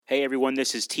Hey everyone,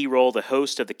 this is T-Roll, the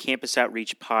host of the Campus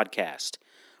Outreach podcast.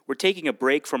 We're taking a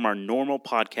break from our normal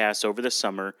podcasts over the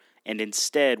summer, and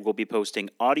instead we'll be posting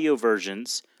audio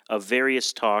versions of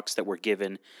various talks that were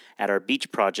given at our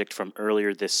beach project from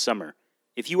earlier this summer.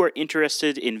 If you are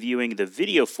interested in viewing the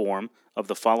video form of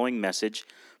the following message,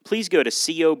 please go to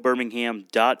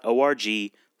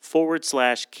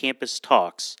cobirmingham.org/campus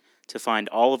talks to find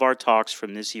all of our talks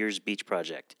from this year's beach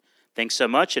project. Thanks so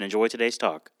much and enjoy today's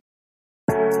talk.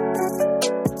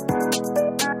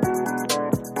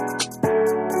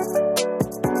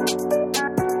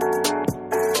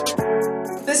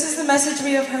 This is the message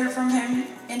we have heard from him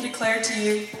and declare to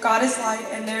you. God is light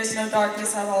and there is no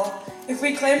darkness at all. If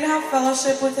we claim to have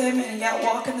fellowship with him and yet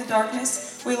walk in the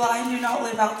darkness, we lie and do not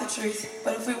live out the truth.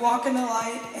 But if we walk in the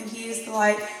light and he is the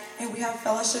light, and we have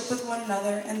fellowship with one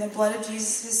another, and the blood of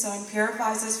Jesus his Son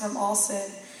purifies us from all sin.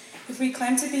 If we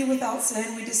claim to be without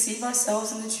sin, we deceive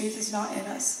ourselves and the truth is not in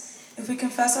us. If we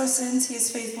confess our sins, he is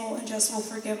faithful and just will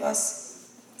forgive us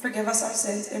our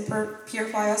sins and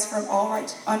purify us from all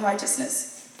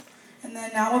unrighteousness. And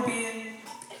then now we'll be in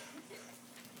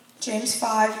James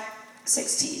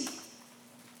 5:16. It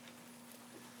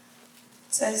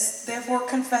says, therefore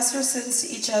confess your sins to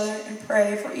each other and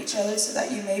pray for each other so that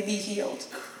you may be healed.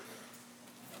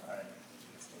 All right,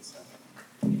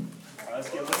 let's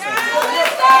get listening.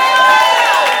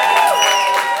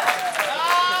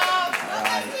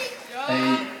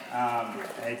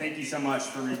 Hey, thank you so much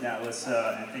for reading that,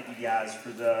 Alyssa, and thank you guys for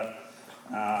the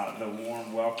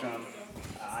warm welcome.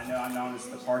 I know I'm known as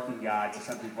the parking guy to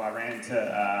some people.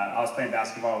 I was playing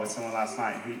basketball with someone last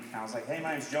night. I was like, hey,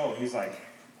 my name's Joel. He's like,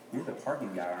 you're the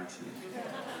parking guy, aren't you?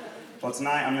 Well,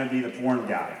 tonight I'm going to be the porn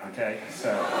guy, okay?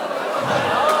 So,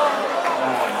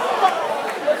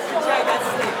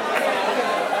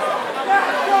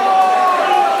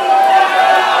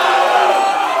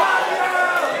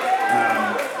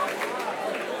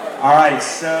 all right,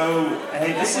 so,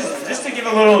 hey, this is just to give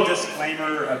a little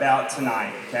disclaimer about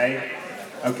tonight, okay?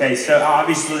 Okay, so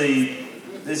obviously,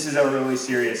 this is a really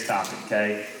serious topic,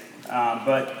 okay?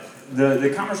 But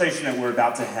the conversation that we're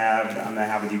about to have, that I'm going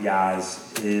to have with you guys,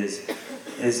 is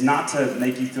not to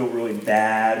make you feel really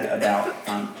bad about,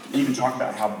 even talk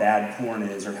about how bad porn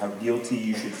is or how guilty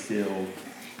you should feel.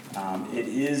 It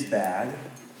is bad.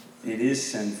 It is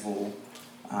sinful.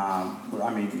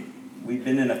 We've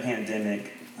been in a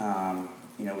pandemic,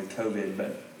 with COVID,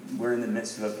 but we're in the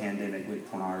midst of a pandemic with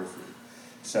pornography.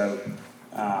 So,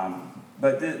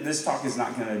 but this talk is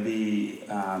not going to be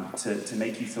to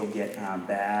make you feel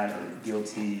bad or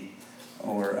guilty,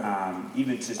 or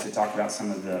even just to talk about some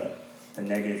of the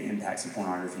negative impacts of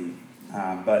pornography.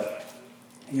 But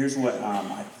here's what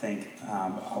I think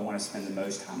I want to spend the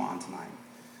most time on tonight.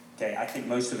 Okay, I think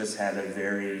most of us have a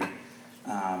very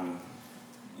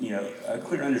a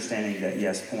clear understanding that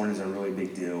yes, porn is a really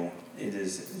big deal. It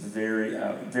is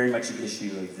very much an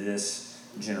issue of this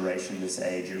generation, this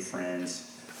age, your friends.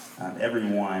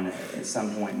 Everyone at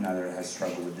some point or another has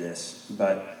struggled with this.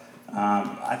 But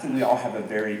I think we all have a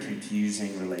very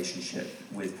confusing relationship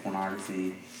with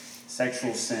pornography,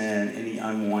 sexual sin, any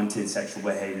unwanted sexual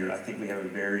behavior. I think we have a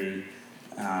very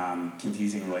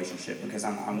confusing relationship because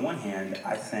on one hand,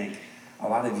 I think a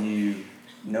lot of you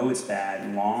know it's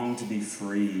bad, long to be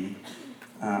free,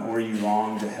 or you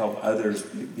long to help others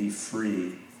be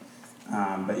free,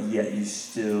 but yet you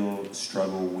still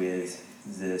struggle with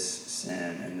this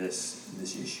sin and this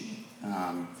issue.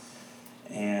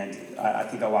 And I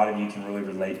think a lot of you can really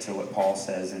relate to what Paul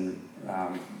says in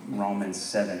Romans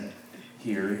 7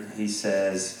 here. He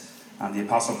says, the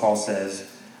Apostle Paul says,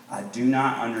 I do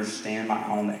not understand my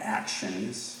own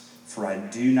actions, for I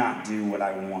do not do what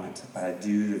I want, but I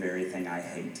do the very thing I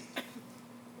hate.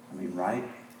 I mean, right?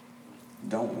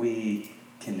 Don't we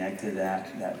connect to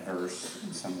that verse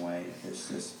in some way? It's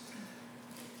just,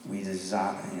 we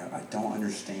desire, I don't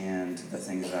understand the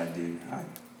things that I do. I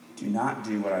do not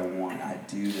do what I want. I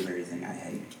do the very thing I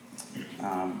hate.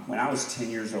 When I was 10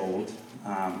 years old,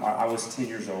 I was 10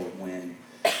 years old when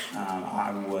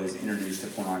I was introduced to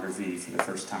pornography for the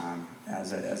first time.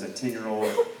 As a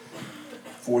 10-year-old,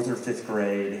 4th or 5th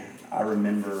grade, I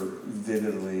remember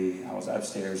vividly, I was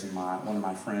upstairs in one of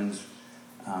my friends'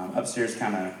 upstairs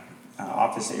kind of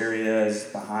office areas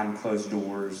behind closed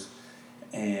doors,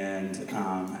 and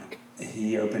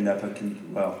he opened up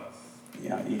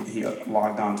he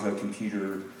logged onto a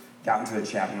computer, got into a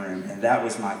chat room, and that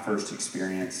was my first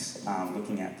experience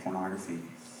looking at pornography.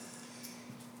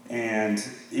 And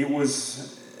it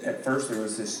was, at first there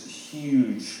was this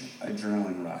huge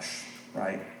adrenaline rush,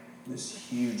 right? This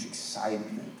huge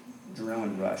excitement,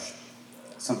 adrenaline rush.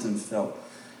 Something felt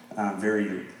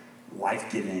very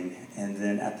life-giving. And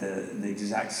then at the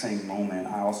exact same moment,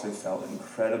 I also felt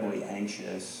incredibly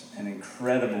anxious and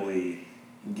incredibly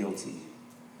guilty.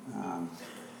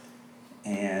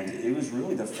 And it was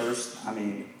really the first,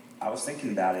 I was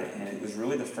thinking about it, and it was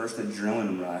really the first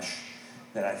adrenaline rush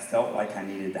that I felt like I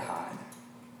needed to hide.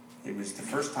 It was the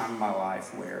first time in my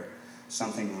life where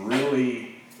something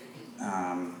really,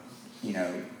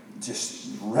 just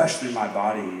rushed through my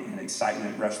body, and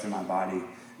excitement rushed through my body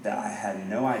that I had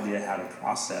no idea how to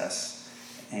process.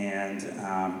 And,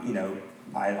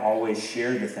 I had always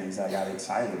shared the things that I got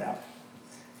excited about.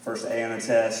 First A on a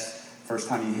test, first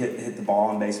time you hit the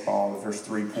ball in baseball, the first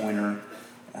three-pointer,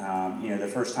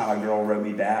 the first time a girl wrote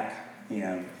me back,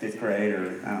 5th grade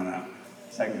or, I don't know,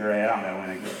 2nd grade, I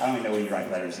don't even know when you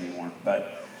write letters anymore.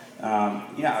 But,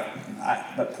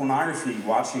 but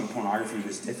watching pornography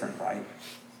was different, right?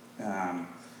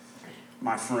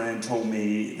 My friend told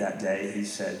me that day, he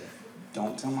said,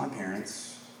 don't tell my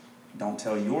parents, don't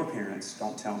tell your parents,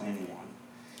 don't tell anyone.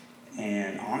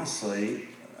 And honestly,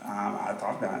 I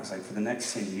thought about it. It's like for the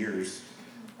next 10 years,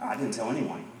 I didn't tell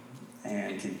anyone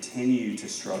and continued to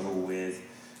struggle with,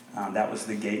 that was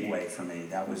the gateway for me.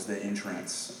 That was the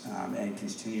entrance, and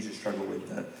continue to struggle with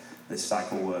the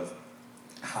cycle of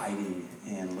hiding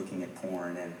and looking at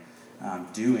porn and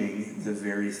doing the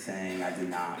very thing I did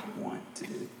not want to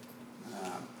do.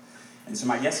 And so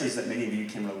my guess is that many of you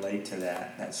can relate to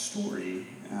that story.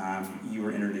 You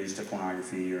were introduced to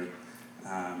pornography or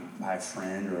by a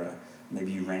friend, or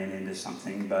maybe you ran into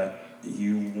something, but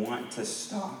you want to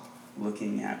stop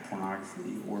looking at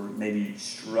pornography, or maybe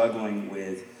struggling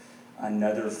with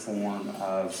another form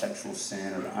of sexual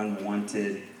sin or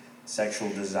unwanted sexual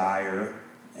desire,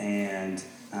 and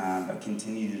but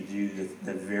continue to do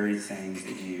the very things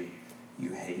that you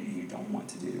hate, you don't want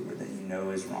to do, or that you know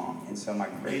is wrong. And so my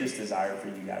greatest desire for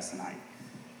you guys tonight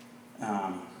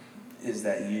is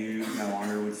that you no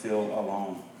longer would feel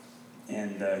alone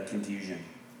in the confusion.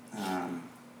 And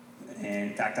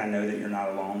in fact, I know that you're not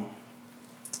alone.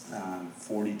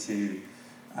 42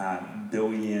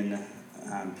 billion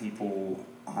people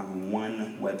on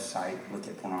one website look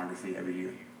at pornography every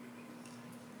year.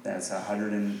 That's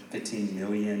 115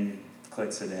 million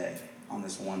clicks a day on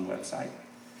this one website.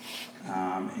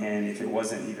 And if it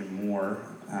wasn't even more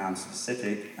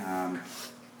specific,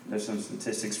 there's some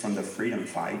statistics from the Freedom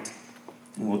Fight,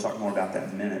 and we'll talk more about that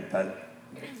in a minute, but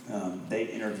they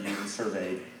interviewed and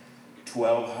surveyed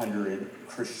 1,200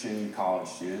 Christian college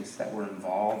students that were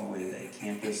involved with a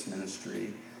campus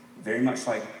ministry, very much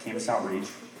like Campus Outreach,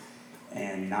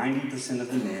 and 90%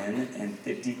 of the men and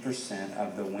 50%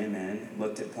 of the women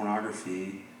looked at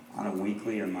pornography on a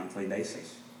weekly or monthly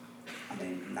basis.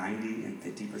 90 and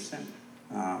 50%.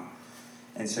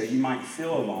 And so you might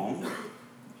feel alone,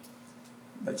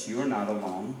 but you are not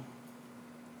alone.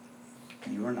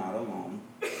 You are not alone.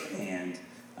 And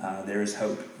there is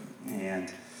hope.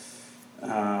 And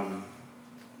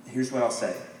here's what I'll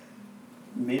say.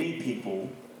 Many people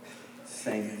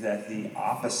think that the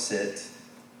opposite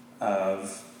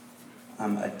of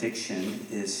addiction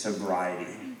is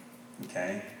sobriety.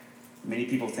 Okay? Many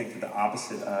people think that the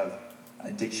opposite of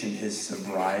addiction is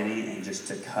sobriety and just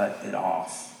to cut it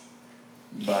off.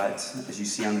 But as you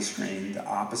see on the screen, the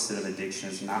opposite of addiction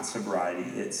is not sobriety,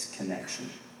 it's connection.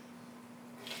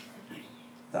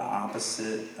 The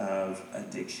opposite of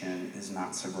addiction is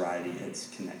not sobriety, it's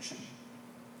connection.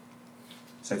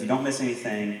 So if you don't miss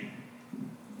anything,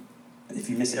 if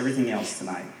you miss everything else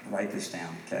tonight, write this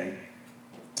down, okay?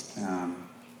 The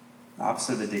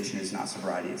opposite of addiction is not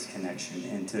sobriety, it's connection.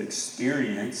 And to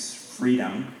experience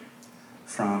freedom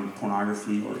from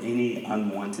pornography or any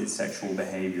unwanted sexual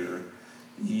behavior,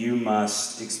 you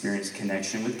must experience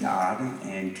connection with God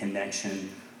and connection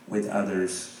with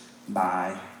others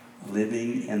by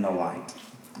living in the light,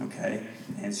 okay?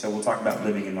 And so we'll talk about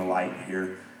living in the light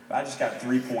here. I just got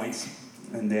 3 points,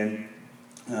 and then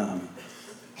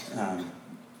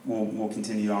we'll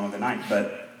continue on with the night.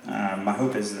 But my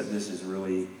hope is that this is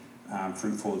really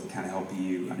fruitful to kind of help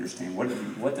you understand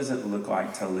what does it look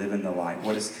like to live in the light?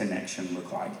 What does connection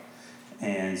look like?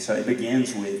 And so it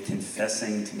begins with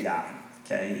confessing to God,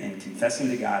 okay? And confessing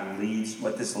to God leads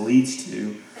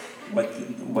to, what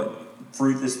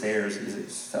fruit this bears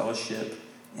is fellowship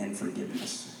and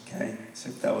forgiveness, okay? So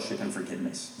fellowship and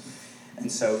forgiveness.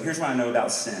 And so here's what I know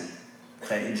about sin,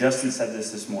 okay? And Justin said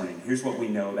this morning. Here's what we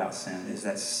know about sin, is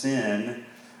that sin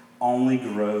only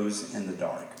grows in the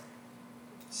dark.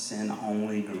 Sin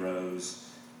only grows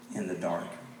in the dark.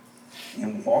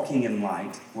 And walking in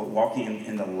light, what walking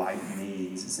in the light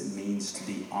means is it means to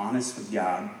be honest with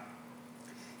God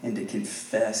and to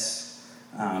confess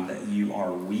that you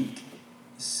are weak,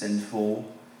 sinful,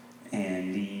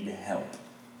 and need help.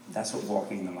 That's what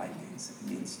walking in the light means. It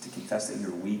means to confess that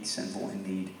you're weak, sinful, and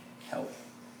need help.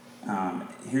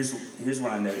 Here's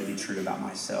what I know to be true about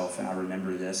myself, and I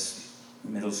remember this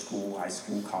middle school, high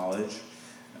school, college.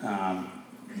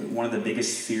 One of the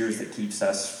biggest fears that keeps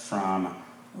us from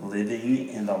living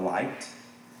in the light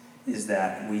is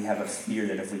that we have a fear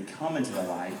that if we come into the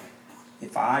light,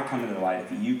 if I come into the light,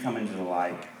 if you come into the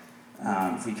light,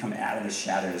 if we come out of the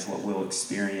shadows, what we'll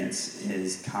experience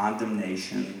is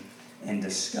condemnation and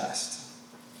disgust.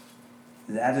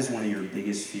 That is one of your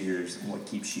biggest fears and what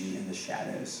keeps you in the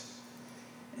shadows.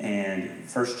 And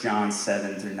 1 John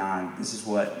 7-9, this is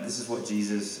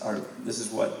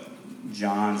what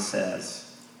John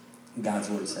says, God's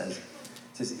word says. It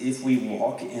says, if we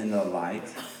walk in the light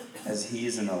as he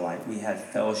is in the light, we have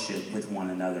fellowship with one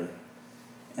another.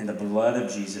 And the blood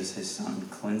of Jesus, his son,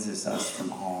 cleanses us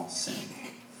from all sin.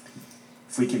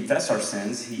 If we confess our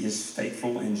sins, he is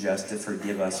faithful and just to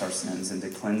forgive us our sins and to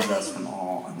cleanse us from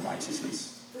all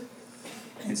unrighteousness.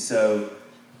 And so,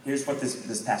 here's what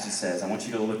this passage says. I want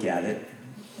you to look at it,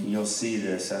 and you'll see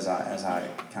this as I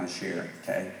kind of share,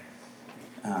 okay?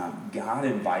 God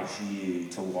invites you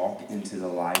to walk into the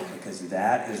light because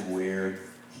that is where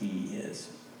he is.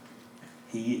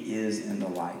 He is in the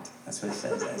light. That's what it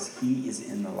says, as he is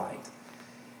in the light.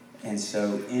 And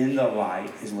so in the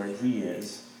light is where he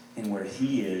is, and where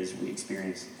he is, we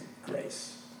experience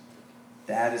grace.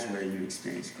 That is where you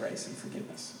experience grace and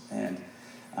forgiveness. And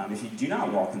if you do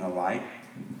not walk in the light,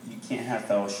 you can't have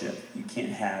fellowship. You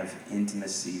can't have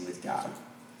intimacy with God.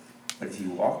 But if you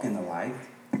walk in the light,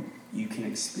 you can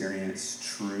experience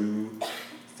true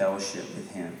fellowship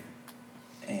with him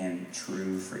and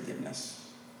true forgiveness.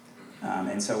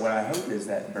 And so what I hope is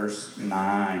that verse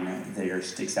 9 there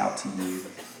sticks out to you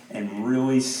and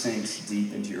really sinks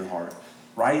deep into your heart.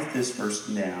 Write this verse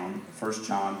down, 1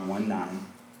 John 1:9,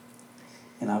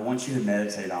 and I want you to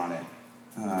meditate on it.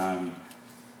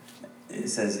 It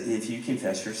says, if you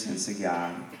confess your sins to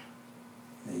God,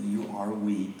 that you are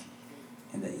weak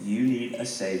and that you need a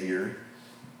Savior,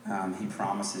 he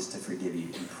promises to forgive you.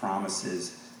 He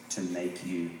promises to make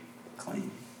you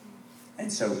clean.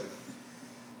 And so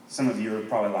some of you are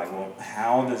probably like, well,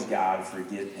 how does God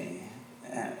forgive me?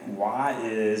 Why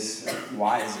is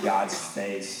God's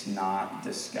face not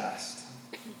disgust?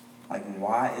 Like,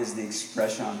 why is the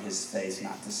expression on his face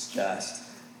not disgust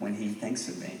when he thinks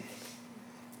of me?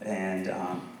 And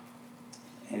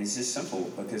it's just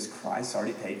simple, because Christ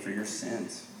already paid for your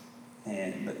sins.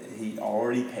 But he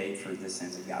already paid for the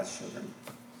sins of God's children.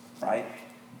 Right?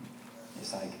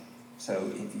 It's like, so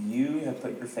if you have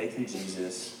put your faith in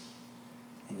Jesus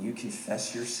and you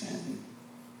confess your sin,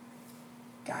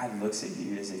 God looks at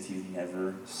you as if you've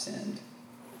never sinned.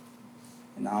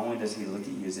 And not only does he look at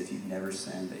you as if you've never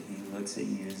sinned, but he looks at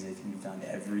you as if you've done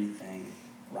everything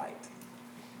right.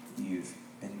 You've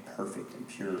been perfect and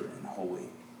pure and holy.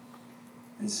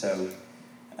 And so,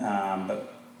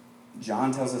 but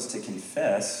John tells us to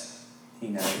confess,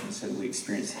 so that we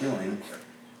experience healing.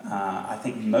 I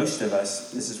think most of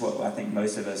us, this is what I think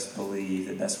most of us believe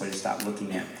the best way to stop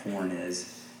looking at porn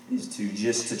is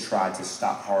to try to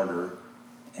stop harder.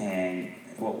 And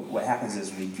what happens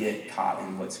is we get caught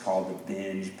in what's called the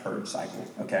binge purge cycle,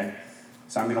 okay?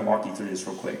 So I'm going to walk you through this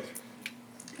real quick.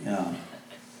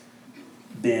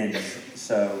 Binge.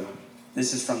 So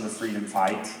this is from the Freedom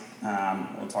Fight.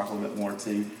 We'll talk a little bit more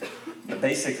too. But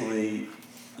basically,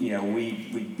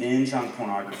 we binge on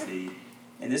pornography.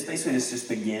 And this basically just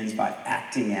begins by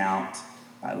acting out,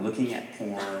 by looking at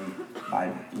porn,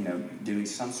 by, doing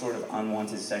some sort of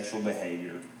unwanted sexual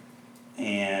behavior.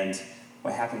 And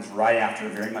what happens right after,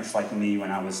 very much like me when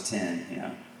I was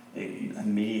 10, it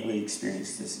immediately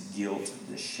experienced this guilt,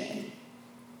 this shame.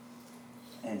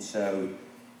 And so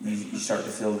you start to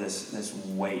feel this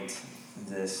weight,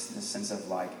 this sense of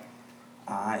like,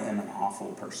 I am an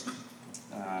awful person.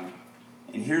 And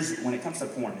when it comes to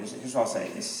porn, here's what I'll say,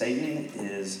 is Satan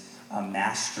is a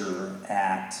master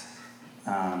at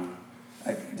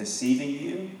deceiving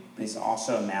you, but he's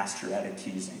also a master at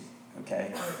accusing.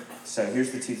 Okay? So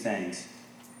here's the two things.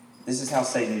 This is how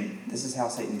Satan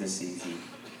deceives you.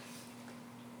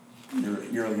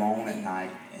 You're alone at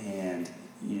night and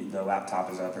the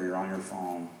laptop is up or you're on your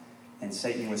phone, and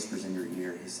Satan whispers in your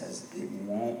ear. He says, it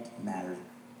won't matter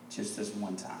just this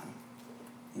one time.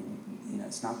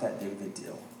 It's not that big of a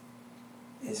deal.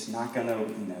 It's not gonna hurt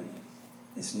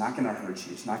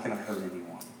you. It's not gonna hurt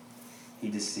anyone. He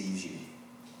deceives you.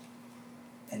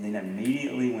 And then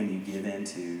immediately when you give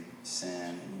into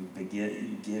sin and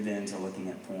you give into looking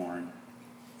at porn,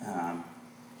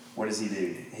 what does he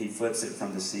do? He flips it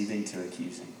from deceiving to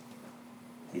accusing.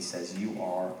 He says, you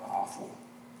are awful.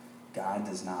 God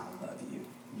does not love you,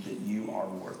 that you are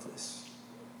worthless.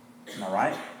 Am I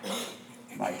right?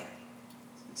 Like,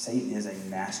 Satan is a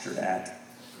master at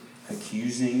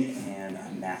accusing and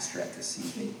a master at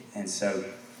deceiving. And so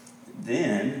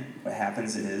then what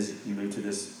happens is you move to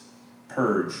this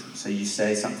purge. So you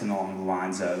say something along the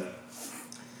lines of,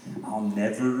 I'll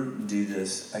never do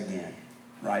this again,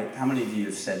 right? How many of you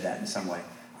have said that in some way?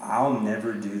 I'll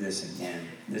never do this again.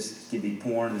 This can be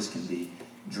porn, this can be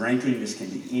drinking, this can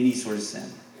be any sort of sin.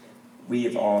 We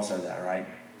have all said that, right?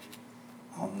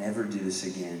 I'll never do this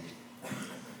again.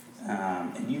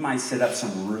 And you might set up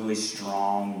some really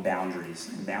strong boundaries.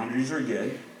 And boundaries are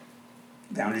good.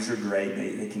 Boundaries are great.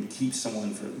 They can keep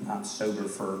someone from sober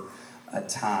for a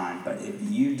time. But if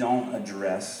you don't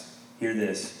address, hear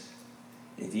this,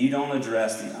 if you don't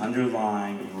address the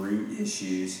underlying root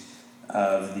issues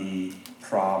of the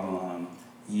problem,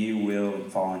 you will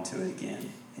fall into it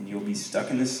again. And you'll be stuck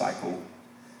in this cycle.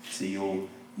 So you'll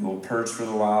purge for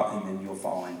a while, and then you'll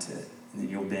fall into it. And then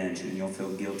you'll binge, and you'll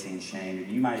feel guilty and shamed.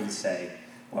 And you might even say,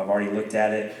 well, I've already looked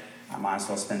at it. I might as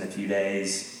well spend a few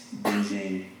days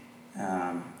binging.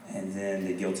 And then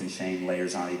the guilt and shame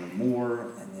layers on even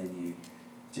more. And then you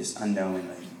just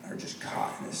unknowingly are just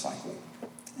caught in this cycle.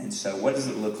 And so what does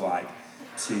it look like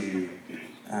to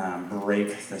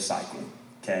break the cycle?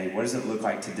 Okay, what does it look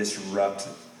like to disrupt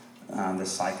the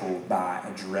cycle by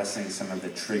addressing some of the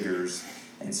triggers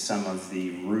and some of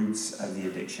the roots of the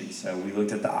addiction? So we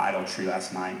looked at the idol tree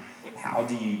last night. How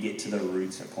do you get to the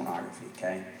roots of pornography?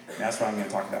 Okay, and that's what I'm going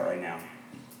to talk about right now.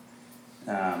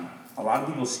 A lot of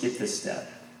people skip this step,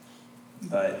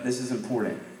 but this is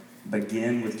important.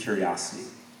 Begin with curiosity.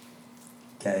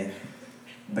 Okay,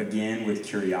 begin with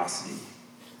curiosity.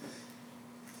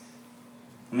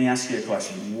 Let me ask you a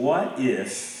question. What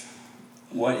if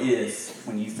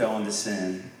when you fell into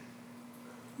sin,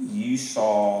 you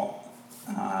saw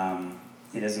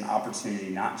it as an opportunity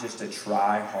not just to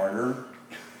try harder,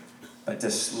 but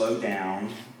to slow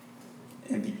down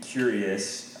and be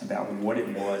curious about what it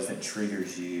was that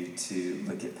triggers you to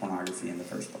look at pornography in the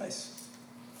first place,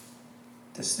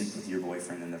 to sleep with your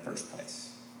boyfriend in the first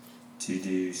place, to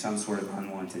do some sort of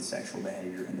unwanted sexual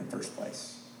behavior in the first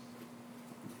place?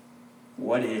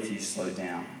 What if you slowed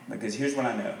down? Because here's what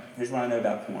I know. Here's what I know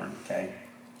about porn, okay?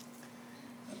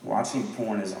 Watching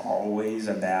porn is always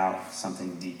about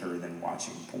something deeper than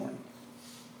watching porn.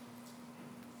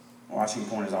 Watching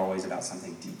porn is always about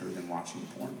something deeper than watching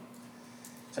porn.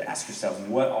 So ask yourself,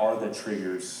 what are the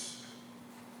triggers?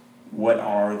 What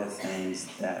are the things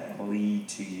that lead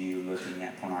to you looking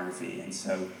at pornography? And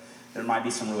so there might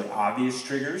be some really obvious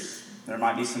triggers. There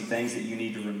might be some things that you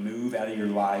need to remove out of your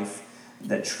life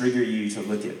that trigger you to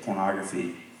look at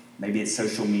pornography. Maybe it's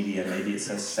social media. Maybe it's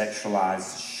a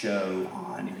sexualized show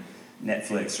on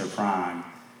Netflix or Prime.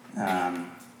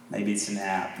 Maybe it's an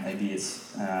app. Maybe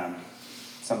it's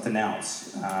something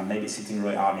else. Maybe it's something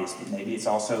really obvious, but maybe it's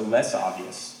also less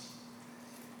obvious.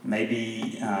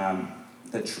 Maybe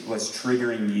what's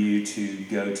triggering you to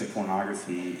go to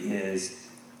pornography is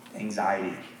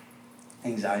anxiety.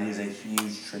 Anxiety is a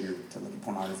huge trigger to look at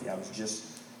pornography. I was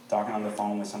just talking on the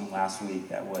phone with someone last week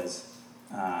that was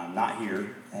not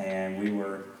here, and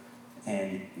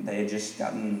they had just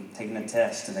taken a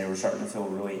test, and they were starting to feel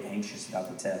really anxious about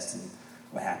the test. And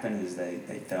what happened is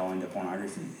they fell into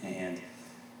pornography. And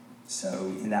so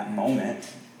in that moment,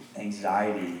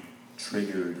 anxiety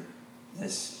triggered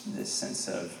this sense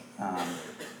of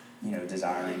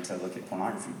desiring to look at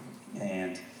pornography.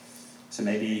 And so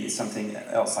maybe it's something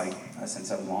else, like a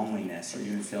sense of loneliness or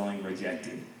even feeling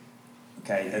rejected.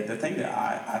 Okay, the thing that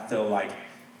I feel like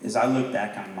is I look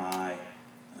back on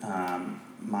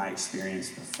my experience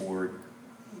before,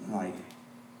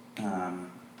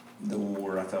 the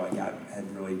war. I felt like God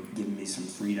had really given me some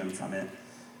freedom from it.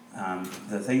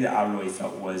 The thing that I really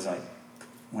felt was like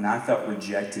when I felt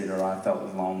rejected or I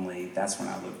felt lonely, that's when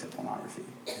I looked at pornography.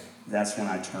 That's when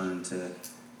I turned to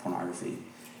pornography.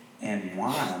 And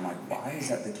why? I'm like, why is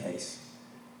that the case?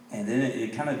 And then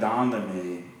it kind of dawned on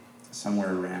me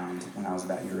somewhere around when I was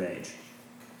about your age.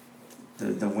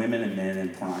 The women and men in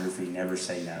pornography never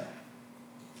say no.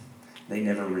 They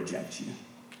never reject you.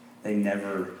 They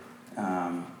never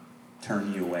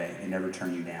turn you away. They never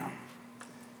turn you down.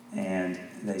 And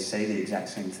they say the exact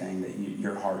same thing that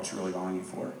your heart's really longing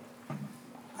for.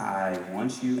 I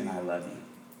want you and I love you.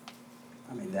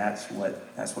 I mean, that's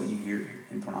what you hear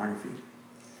in pornography.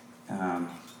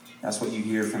 That's what you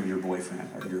hear from your boyfriend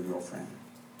or your girlfriend.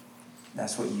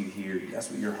 That's what you hear.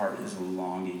 That's what your heart is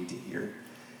longing to hear.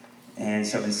 And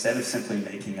so instead of simply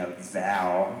making a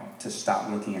vow to stop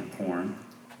looking at porn,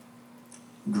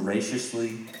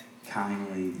 graciously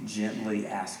kindly, gently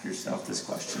ask yourself this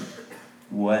question.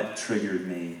 What triggered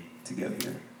me to go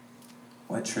here?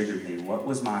 What triggered me? What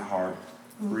was my heart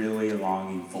really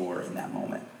longing for in that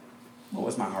moment? What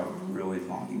was my heart really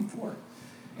longing for?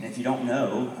 And if you don't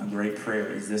know, a great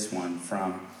prayer is this one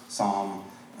from Psalm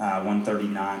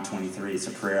 139:23. It's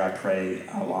a prayer I pray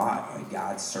a lot. Like,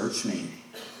 God, search me.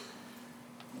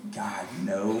 God,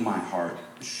 know my heart.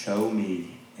 Show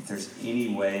me if there's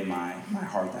any way my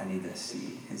heart that I need to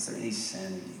see. Is there any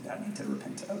sin in me that I need to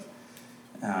repent of?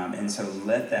 And so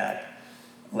let that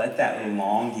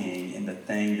longing and the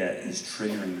thing that is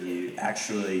triggering you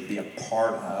actually be a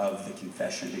part of the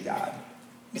confession to God.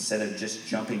 Instead of just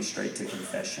jumping straight to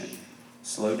confession,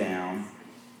 slow down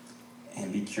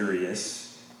and be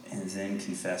curious and then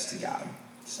confess to God.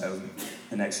 So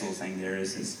the next little thing there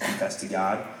is confess to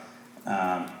God.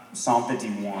 Psalm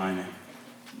 51,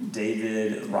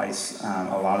 David writes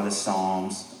a lot of the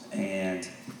Psalms, and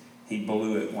he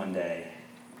blew it one day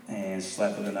and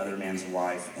slept with another man's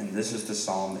wife. And this is the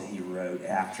psalm that he wrote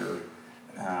after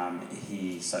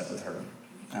he slept with her,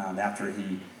 after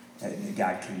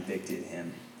God convicted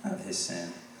him of his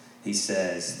sin. He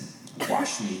says,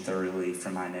 wash me thoroughly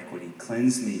from my iniquity,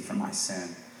 cleanse me from my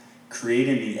sin. Create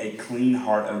in me a clean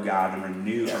heart, O God, and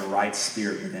renew a right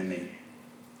spirit within me.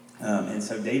 And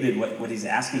so David, what he's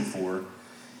asking for,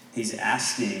 he's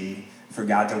asking for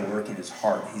God to work in his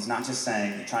heart. He's not just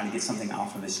trying to get something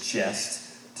off of his chest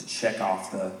to check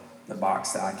off the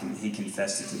box that he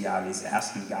confessed it to God. He's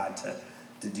asking God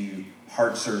to do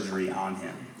heart surgery on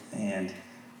him and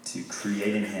to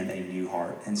create in him a new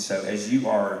heart. And so as you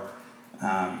come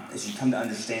to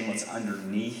understand what's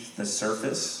underneath the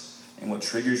surface and what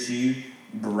triggers you,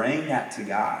 bring that to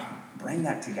God. Bring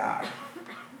that to God.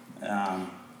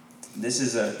 This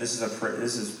is an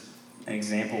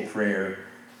example prayer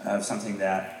of something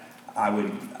that I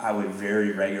would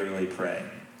very regularly pray.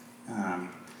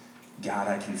 God,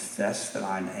 I confess that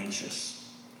I'm anxious.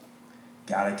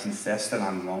 God, I confess that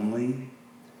I'm lonely.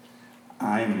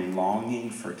 I'm longing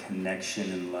for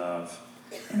connection and love.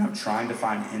 And I'm trying to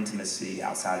find intimacy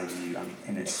outside of you.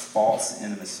 And it's false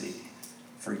intimacy.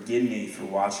 Forgive me for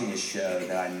watching a show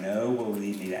that I know will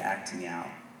lead me to acting out.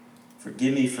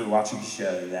 Forgive me for watching a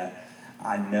show that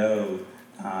I know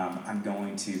I'm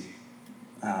going to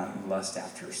lust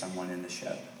after someone in the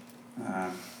show.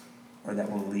 Or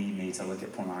that will lead me to look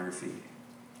at pornography.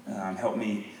 Help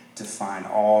me to find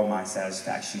all my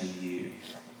satisfaction in you.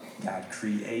 God,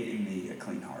 create in me a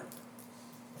clean heart.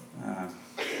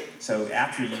 So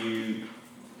after you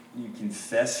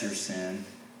confess your sin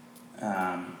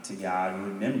to God,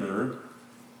 remember,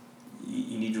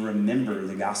 you need to remember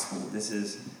the gospel. This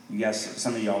is, you guys,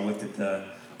 some of y'all looked at the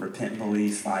Repent,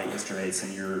 Believe, Fight yesterday. It's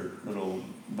in your little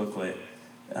booklet.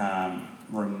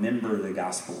 Remember the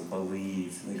gospel,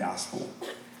 believe the gospel.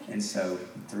 And so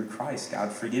through Christ,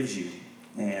 God forgives you.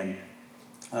 And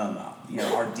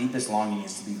our deepest longing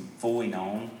is to be fully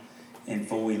known and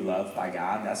fully loved by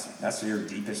God. That's your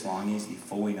deepest longing, is to be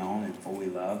fully known and fully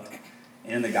loved.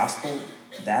 And in the gospel,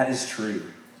 that is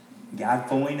true. God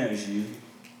fully knows you.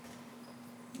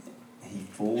 He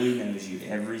fully knows you,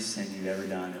 every sin you've ever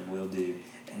done and will do,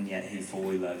 and yet he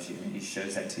fully loves you. And he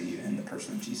shows that to you in the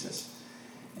person of Jesus.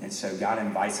 And so God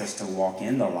invites us to walk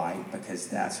in the light, because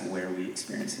that's where we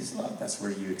experience his love. That's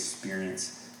where you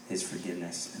experience his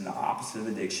forgiveness. And the opposite of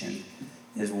addiction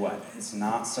is what? It's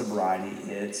not sobriety,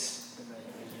 it's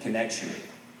connection.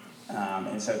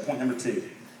 And so point number 2,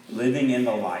 living in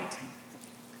the light.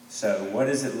 So what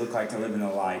does it look like to live in the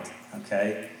light?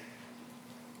 Okay?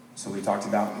 So we talked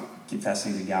about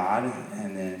confessing to God,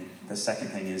 and then the second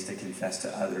thing is to confess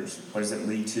to others. What does it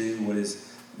lead to?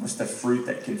 What's the fruit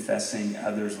that confessing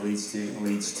others leads to? It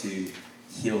leads to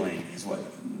healing, is what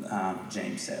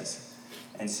James says.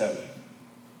 And so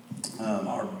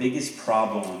our biggest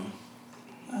problem,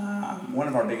 one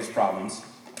of our biggest problems,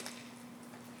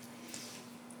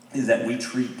 is that we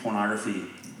treat pornography,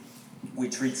 we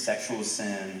treat sexual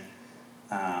sin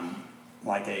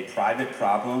like a private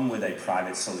problem with a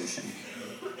private solution.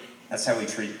 That's how we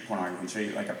treat pornography. We treat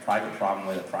it like a private problem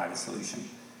with a private solution.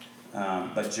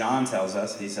 But John tells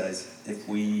us, he says, if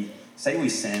we say we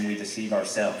sin, we deceive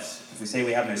ourselves. If we say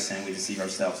we have no sin, we deceive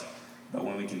ourselves. But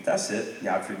when we confess it,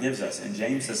 God forgives us. And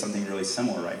James says something really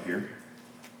similar right here.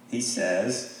 He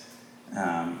says,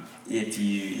 if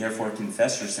you therefore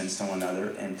confess your sins to one another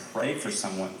and pray for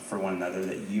one another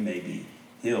that you may be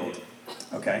healed.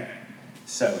 Okay?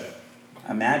 So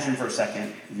imagine for a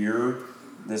second,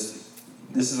 this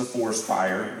is a forest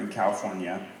fire in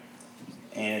California.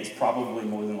 And it's probably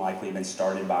more than likely been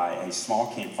started by a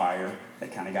small campfire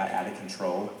that kind of got out of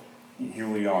control. And here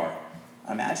we are.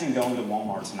 Imagine going to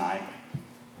Walmart tonight,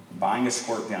 buying a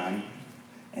squirt gun,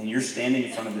 and you're standing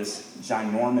in front of this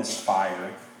ginormous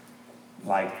fire,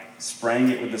 like spraying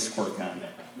it with the squirt gun.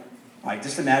 Like,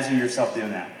 just imagine yourself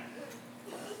doing that.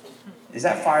 Is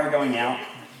that fire going out?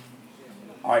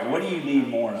 All right, what do you need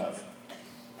more of?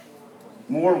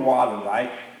 More water,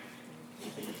 right?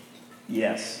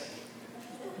 Yes.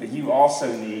 But you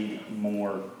also need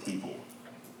more people,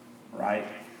 right?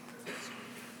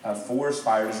 A forest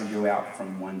fire doesn't go out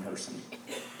from one person.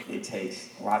 It takes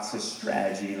lots of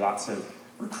strategy, lots of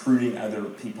recruiting other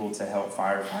people to help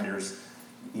firefighters.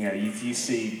 You know, if you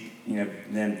see,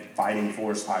 them fighting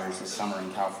forest fires this summer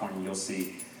in California, you'll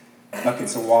see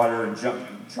buckets of water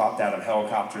dropped out of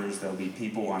helicopters. There'll be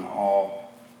people on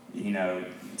all,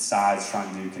 sides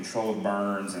trying to do controlled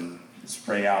burns and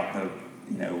spray out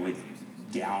with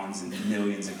gallons and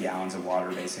millions of gallons of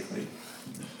water, basically.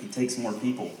 It takes more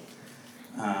people.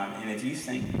 And if you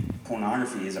think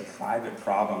pornography is a private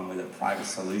problem with a private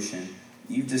solution,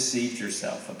 you've deceived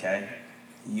yourself, okay?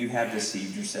 You have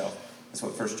deceived yourself. That's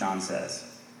what 1 John says.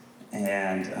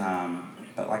 And,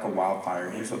 but like a wildfire,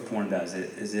 here's what porn does.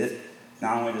 It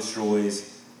not only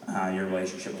destroys your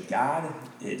relationship with God,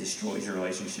 it destroys your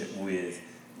relationship with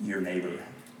your neighbor.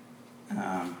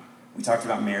 We talked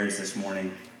about marriage this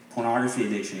morning. Pornography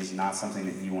addiction is not something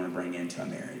that you want to bring into a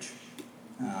marriage.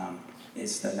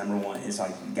 It's the number one, it's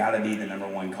like got to be the number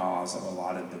one cause of a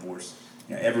lot of divorce.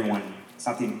 It's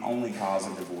not the only cause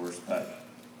of divorce, but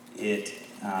it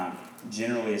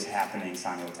generally is happening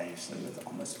simultaneously with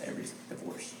almost every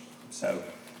divorce. So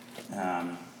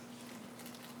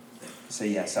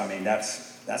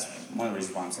that's one of the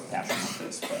reasons why I'm so passionate about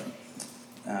this. But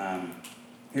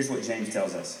here's what James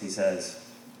tells us. He says,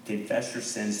 confess your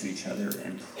sins to each other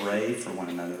and pray for one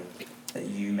another that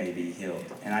you may be healed.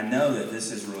 And I know that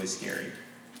this is really scary.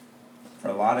 For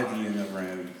a lot of you in the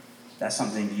room, that's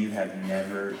something you have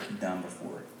never done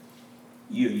before.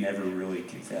 You have never really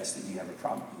confessed that you have a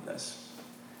problem with this.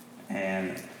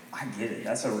 And I get it.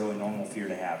 That's a really normal fear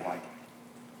to have. Like,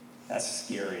 that's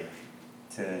scary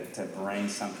to bring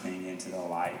something into the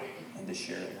light and to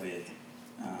share it with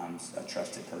a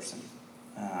trusted person.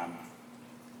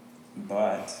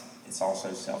 But it's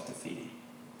also self-defeating.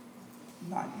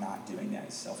 Not doing that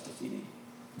is self-defeating.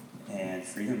 And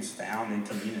freedom's found in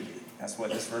community. That's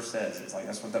what this verse says. It's like,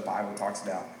 that's what the Bible talks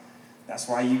about. That's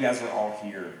why you guys are all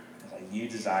here. It's like, you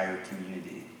desire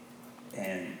community.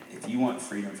 And if you want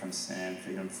freedom from sin,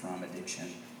 freedom from addiction,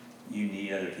 you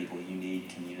need other people. You need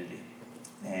community.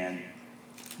 And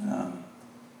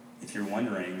if you're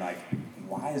wondering, like,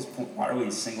 why are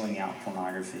we singling out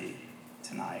pornography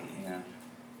tonight?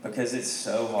 Because it's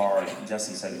so hard.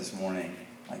 Justin said it this morning.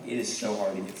 Like, it is so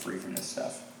hard to get free from this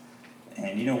stuff.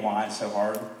 And you know why it's so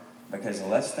hard? Because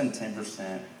less than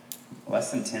 10%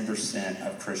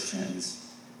 of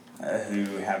Christians who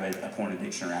have a porn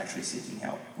addiction are actually seeking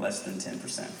help. Less than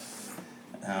 10%.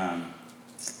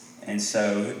 And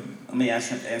so let me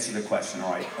answer the question.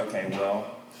 All right, okay,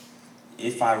 well,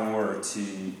 if I were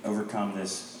to overcome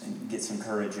this and get some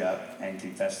courage up and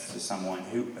confess to someone,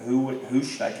 who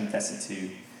should I confess it to?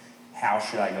 How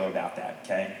should I go about that,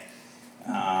 okay?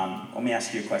 Let me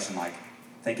ask you a question, like,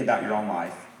 think about your own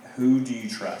life. Who do you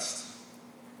trust?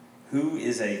 Who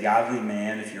is a godly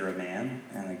man if you're a man,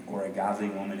 or a godly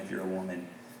woman if you're a woman,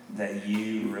 that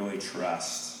you really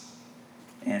trust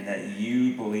and that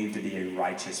you believe to be a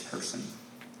righteous person?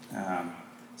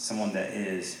 Someone that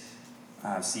is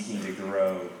seeking to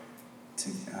grow, to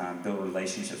build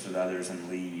relationships with others and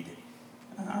lead.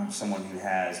 Someone who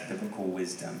has biblical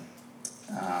wisdom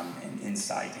and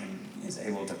insight and is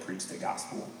able to preach the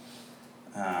gospel.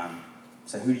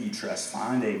 So who do you trust?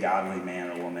 Find a godly man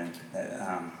or woman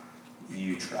that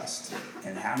you trust.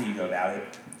 And how do you go about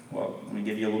it? Well, let me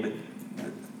give you a little bit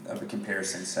of a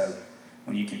comparison. So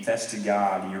when you confess to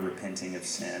God, you're repenting of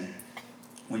sin.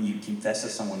 When you confess to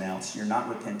someone else, you're not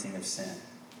repenting of sin.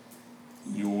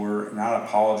 You're not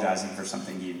apologizing for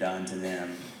something you've done to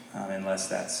them, unless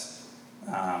that's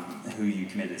who you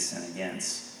committed sin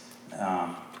against.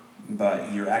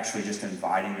 But you're actually just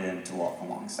inviting them to walk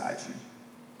alongside you.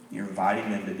 You're inviting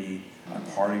them to be a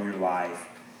part of your life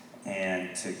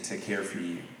and to care for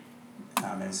you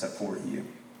and support you.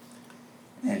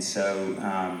 And so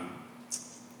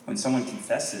when someone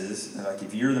confesses, like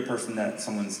if you're the person that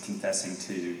someone's confessing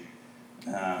to,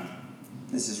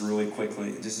 this is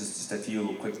just a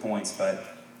few quick points, but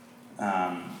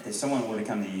if someone were to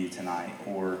come to you tonight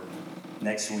or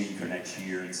next week or next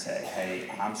year and say, hey,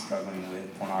 I'm struggling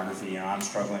with pornography, or I'm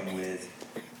struggling with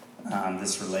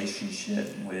this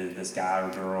relationship with this guy or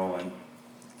girl, and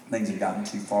things have gotten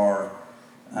too far,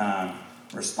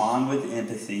 Respond with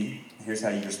empathy. Here's how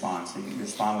you respond. So you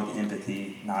respond with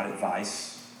empathy, not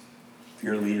advice. If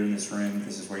you're a leader in this room,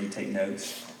 this is where you take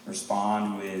notes.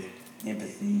 Respond with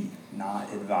empathy,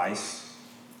 not advice.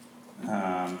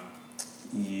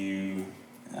 You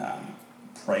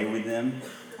pray with them.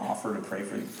 Offer to pray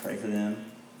for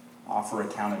them. Offer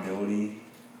accountability.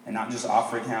 And not just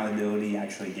offer accountability,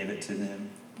 actually give it to them.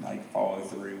 Like follow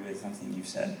through with something you've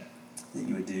said that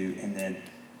you would do. And then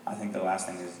I think the last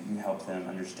thing is you help them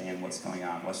understand what's going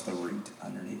on. What's the root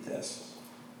underneath this?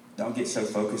 Don't get so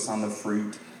focused on the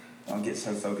fruit. Don't get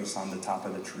so focused on the top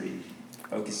of the tree.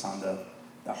 Focus on the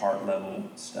heart level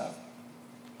stuff.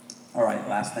 All right,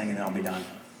 last thing and then I'll be done.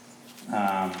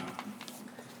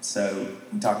 So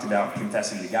we talked about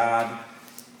confessing to God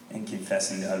and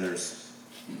confessing to others.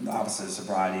 The opposite of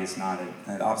sobriety is the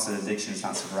opposite of addiction is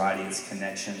not sobriety, it's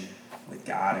connection with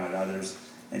God and with others.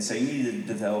 And so you need to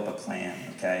develop a plan,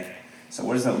 okay? So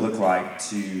what does it look like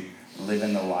to live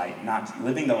in the light? Not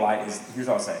living the light is, here's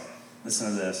what I'll say.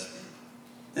 Listen to this.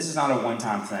 This is not a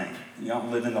one-time thing. You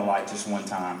don't live in the light just one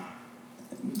time.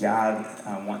 God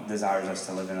desires us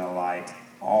to live in the light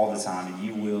all the time, and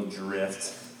you will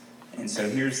drift. And so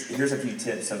here's a few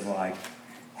tips of like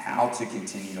how to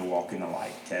continue to walk in the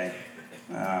light, okay?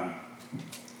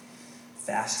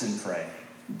 Fast and pray.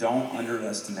 Don't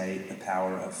underestimate the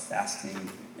power of fasting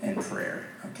and prayer,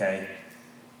 okay?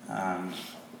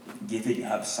 Giving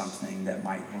up something that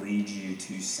might lead you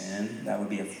to sin, that would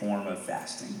be a form of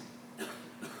fasting.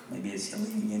 Maybe it's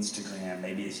deleting Instagram.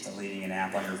 Maybe it's deleting an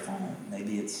app on your phone.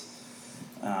 Maybe it's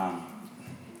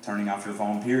turning off your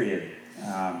phone, period.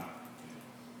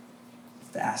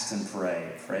 Fast and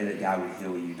pray. Pray that God would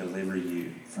heal you, deliver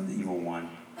you from the evil one.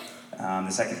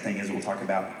 The second thing is we'll talk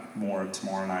about more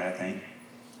tomorrow night, I think.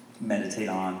 Meditate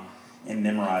on and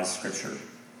memorize Scripture.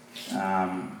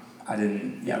 I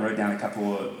wrote down a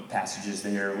couple of passages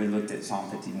there. We looked at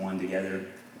Psalm 51 together.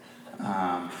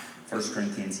 1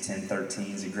 Corinthians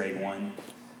 10:13 is a great one.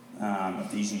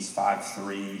 Ephesians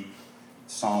 5:3,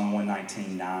 Psalm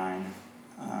 119:9.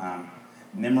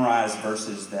 Memorize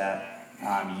verses that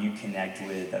you connect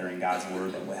with that are in God's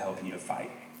Word that will help you to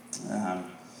fight.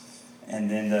 And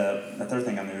then the third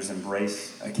thing on there is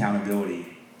embrace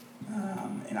accountability.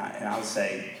 And I would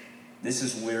say this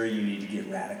is where you need to get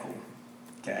radical,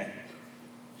 okay?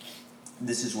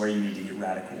 This is where you need to get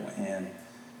radical. And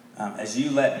as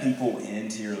you let people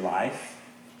into your life,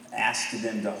 ask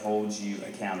them to hold you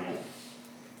accountable.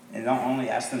 And don't only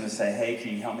ask them to say, hey,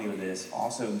 can you help me with this?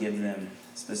 Also give them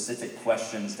specific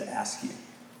questions to ask you.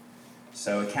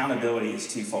 So accountability is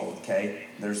twofold, okay?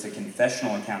 There's the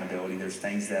confessional accountability. There's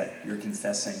things that you're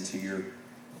confessing to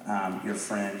your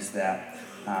friends, that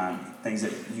things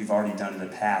that you've already done in the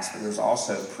past. But there's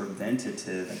also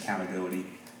preventative accountability,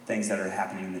 things that are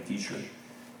happening in the future.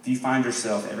 If you find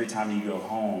yourself every time you go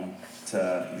home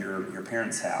to your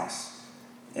parents' house,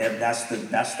 that's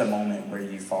the moment where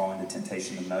you fall into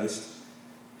temptation the most.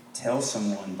 Tell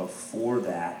someone before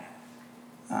that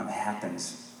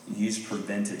happens. Use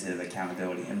preventative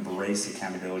accountability. Embrace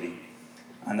accountability.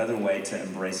 Another way to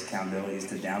embrace accountability is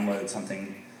to download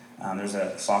something. There's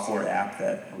a software app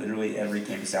that literally every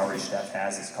campus outreach staff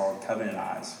has. It's called Covenant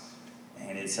Eyes.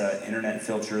 And it's an internet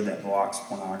filter that blocks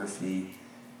pornography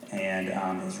and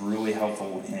is really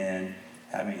helpful in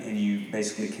having, and you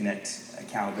basically connect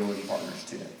accountability partners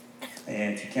to it.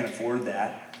 And if you can't afford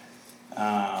that,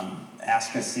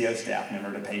 ask a CO staff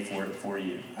member to pay for it for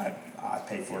you. I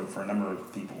pay for it for a number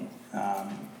of people.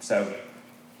 So,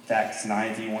 in fact,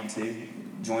 tonight, if you want to,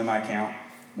 join my account.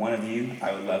 One of you,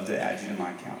 I would love to add you to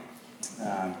my account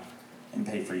and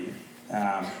pay for you.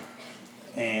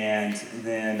 And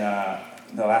then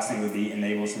the last thing would be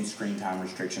enable some screen time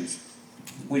restrictions.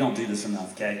 We don't do this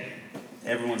enough, okay?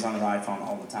 Everyone's on their iPhone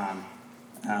all the time.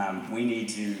 We need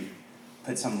to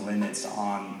put some limits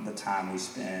on the time we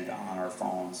spend on our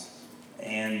phones.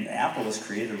 And Apple has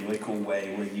created a really cool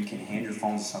way where you can hand your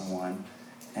phone to someone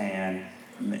and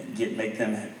make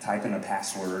them type in a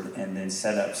password and then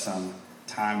set up some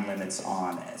time limits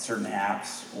on certain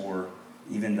apps or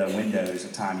even the windows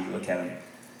of time you look at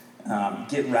them.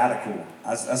 Get radical.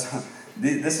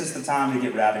 This is the time to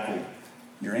get radical.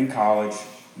 You're in college.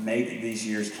 Make these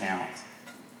years count.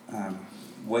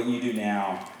 What you do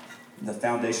now, the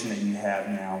foundation that you have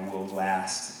now will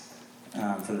last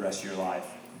for the rest of your life.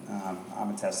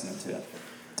 I'm a testament to it.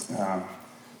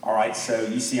 All right, so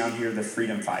you see on here the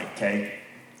freedom fight, okay?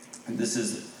 And this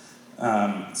is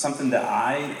something that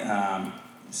I,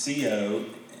 CEO,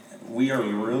 we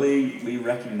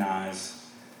recognize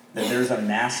that there's a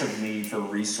massive need for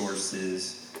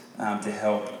resources to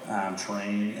help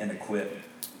train and equip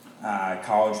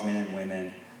college men and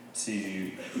women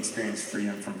to experience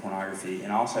freedom from pornography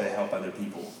and also to help other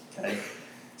people, okay?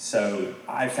 So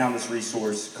I found this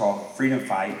resource called Freedom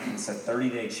Fight. It's a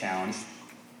 30-day challenge.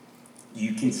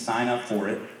 You can sign up for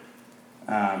it.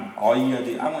 All you gotta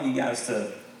do, I want you guys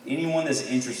to, anyone that's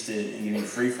interested in getting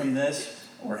free from this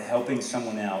or helping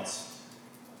someone else,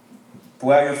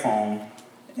 pull out your phone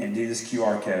and do this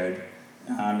QR code.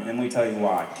 And let me tell you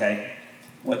why, okay?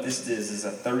 What this is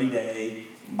a 30-day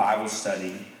Bible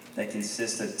study that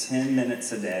consists of 10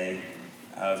 minutes a day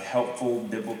of helpful,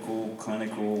 biblical,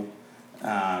 clinical,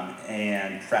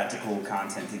 and practical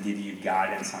content to give you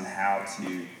guidance on how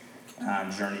to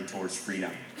journey towards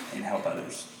freedom and help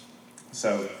others.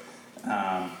 So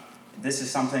this is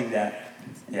something that,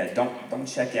 don't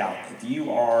check out. If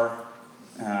you are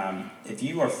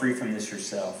free from this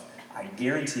yourself, I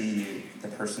guarantee you the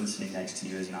person sitting next to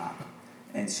you is not.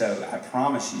 And so I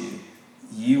promise you,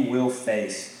 you will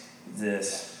face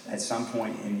this at some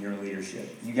point in your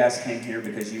leadership. You guys came here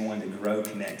because you wanted to grow,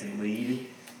 connect, and lead.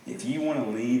 If you want to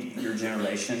lead your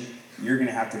generation, you're going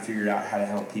to have to figure out how to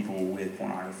help people with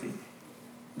pornography,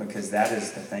 because that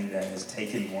is the thing that has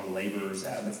taken more laborers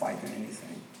out of the fight than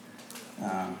anything.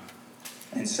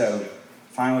 And so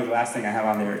finally, the last thing I have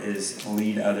on there is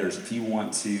lead others. If you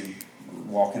want to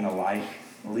walk in the light,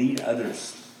 lead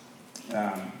others.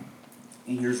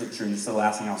 And here's the truth. This is the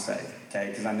last thing I'll say, okay?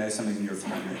 Because I know some of you are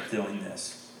feeling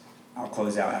this. I'll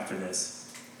close out after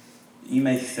this. You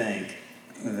may think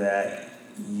that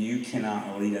you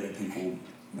cannot lead other people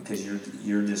because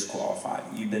you're disqualified.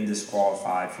 You've been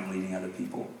disqualified from leading other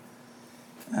people.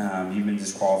 You've been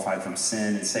disqualified from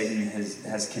sin, and Satan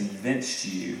has convinced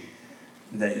you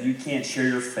that you can't share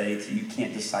your faith, you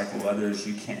can't disciple others,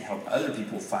 you can't help other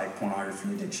people fight pornography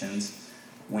addictions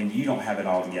when you don't have it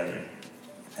all together.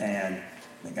 And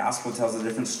the gospel tells a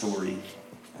different story,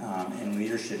 and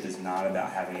leadership is not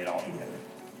about having it all together.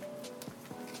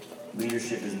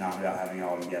 Leadership is not about having it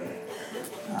all together.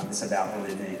 It's about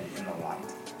living in the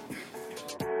light.